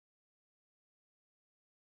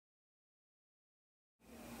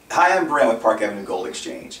Hi, I'm Brent with Park Avenue Gold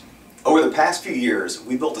Exchange. Over the past few years,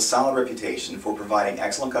 we built a solid reputation for providing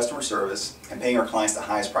excellent customer service and paying our clients the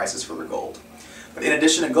highest prices for their gold. But in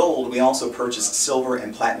addition to gold, we also purchase silver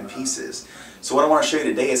and platinum pieces. So what I want to show you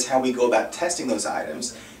today is how we go about testing those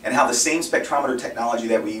items and how the same spectrometer technology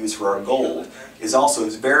that we use for our gold is also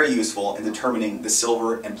very useful in determining the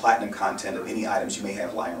silver and platinum content of any items you may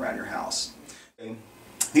have lying around your house.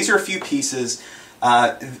 These are a few pieces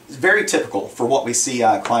very typical for what we see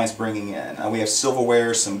clients bringing in. We have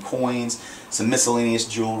silverware, some coins, some miscellaneous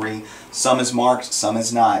jewelry. Some is marked, some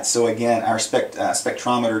is not. So again, our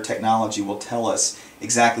spectrometer technology will tell us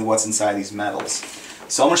exactly what's inside these metals.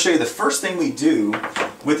 So I'm going to show you the first thing we do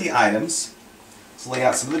with the items. Let's lay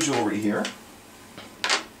out some of the jewelry here.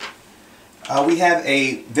 We have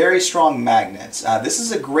a very strong magnet. This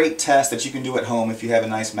is a great test that you can do at home if you have a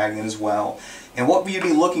nice magnet as well. And what we'd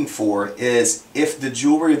be looking for is if the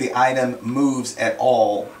jewelry or the item moves at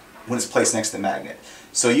all when it's placed next to the magnet.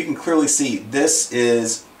 So you can clearly see this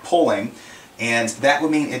is pulling, and that would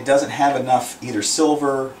mean it doesn't have enough either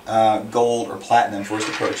silver, gold, or platinum for us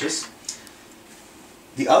to purchase.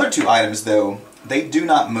 The other two items, though, they do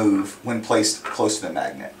not move when placed close to the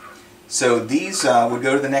magnet. So these would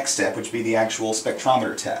go to the next step, which would be the actual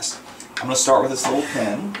spectrometer test. I'm going to start with this little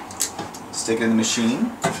pin, stick it in the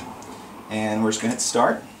machine, and we're just going to hit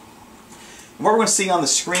start. And what we're going to see on the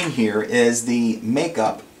screen here is the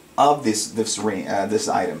makeup of this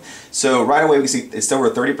item. So right away we see it's over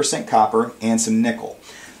 30% copper and some nickel.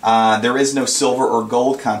 There is no silver or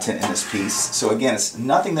gold content in this piece, so again, it's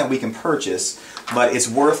nothing that we can purchase, but it's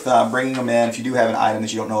worth bringing them in if you do have an item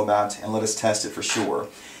that you don't know about, and let us test it for sure.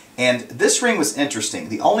 And this ring was interesting.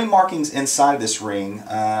 The only markings inside of this ring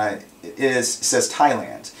says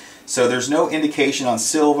Thailand. So there's no indication on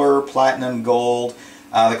silver, platinum, gold.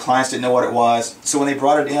 The clients didn't know what it was. So when they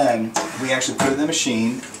brought it in, we actually put it in the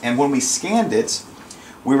machine, and when we scanned it,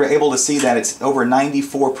 we were able to see that it's over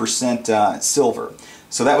 94% silver.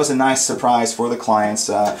 So that was a nice surprise for the clients.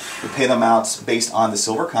 We pay them out based on the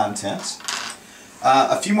silver content.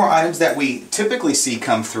 A few more items that we typically see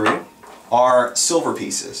come through are silver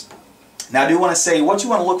pieces. Now I do want to say what you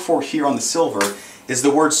want to look for here on the silver is the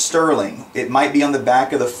word sterling. It might be on the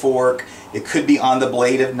back of the fork, it could be on the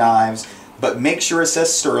blade of knives, but make sure it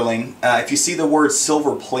says sterling. If you see the word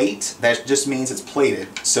silver plate, that just means it's plated,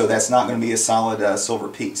 so that's not going to be a solid silver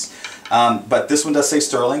piece. But this one does say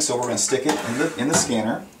sterling, so we're going to stick it in the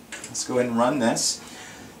scanner. Let's go ahead and run this.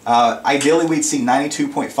 Ideally we'd see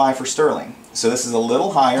 92.5 for sterling, so this is a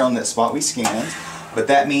little higher on that spot we scanned, but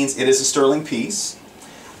that means it is a sterling piece.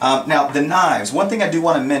 Now the knives, one thing I do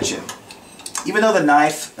want to mention, even though the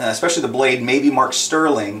knife, especially the blade, may be marked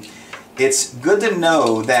sterling, it's good to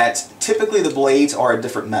know that typically the blades are a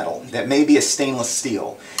different metal. That may be a stainless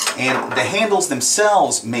steel, and the handles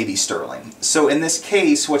themselves may be sterling. So in this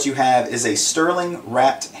case what you have is a sterling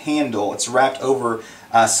wrapped handle. It's wrapped over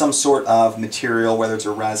some sort of material, whether it's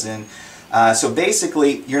a resin. So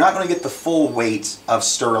basically you're not going to get the full weight of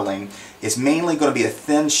sterling. It's mainly going to be a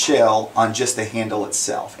thin shell on just the handle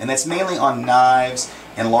itself, and that's mainly on knives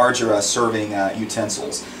and larger serving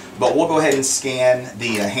utensils. But we'll go ahead and scan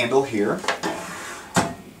the handle here.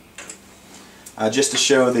 Just to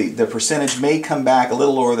show the percentage may come back a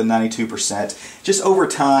little lower than 92%. Just over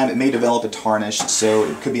time it may develop a tarnish, so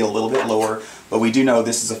it could be a little bit lower, but we do know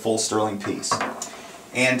this is a full sterling piece.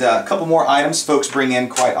 And a couple more items folks bring in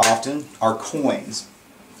quite often are coins.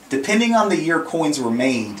 Depending on the year coins were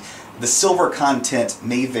made, the silver content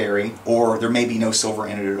may vary, or there may be no silver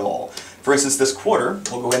in it at all. For instance, this quarter,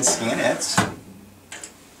 we'll go ahead and scan it.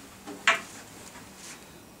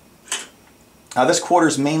 This quarter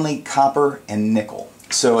is mainly copper and nickel.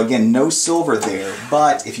 So again, no silver there,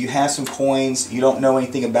 but if you have some coins, you don't know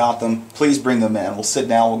anything about them, please bring them in. We'll sit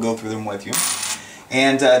down, we'll go through them with you.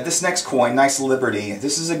 And this next coin, Nice Liberty,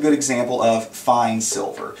 this is a good example of fine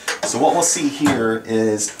silver. So what we'll see here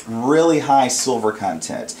is really high silver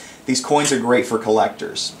content. These coins are great for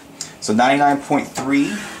collectors. So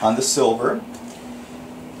 99.3 on the silver.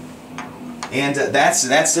 And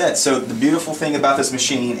that's it. So the beautiful thing about this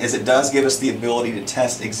machine is it does give us the ability to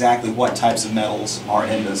test exactly what types of metals are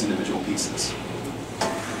in those individual pieces.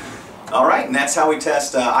 Alright, and that's how we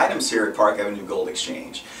test items here at Park Avenue Gold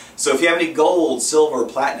Exchange. So if you have any gold, silver,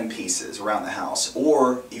 platinum pieces around the house,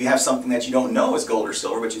 or you have something that you don't know is gold or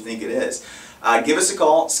silver but you think it is, give us a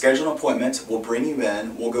call, schedule an appointment, we'll bring you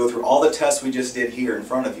in, we'll go through all the tests we just did here in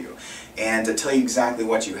front of you, and tell you exactly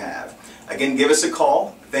what you have. Again, give us a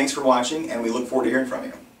call, thanks for watching, and we look forward to hearing from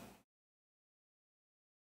you.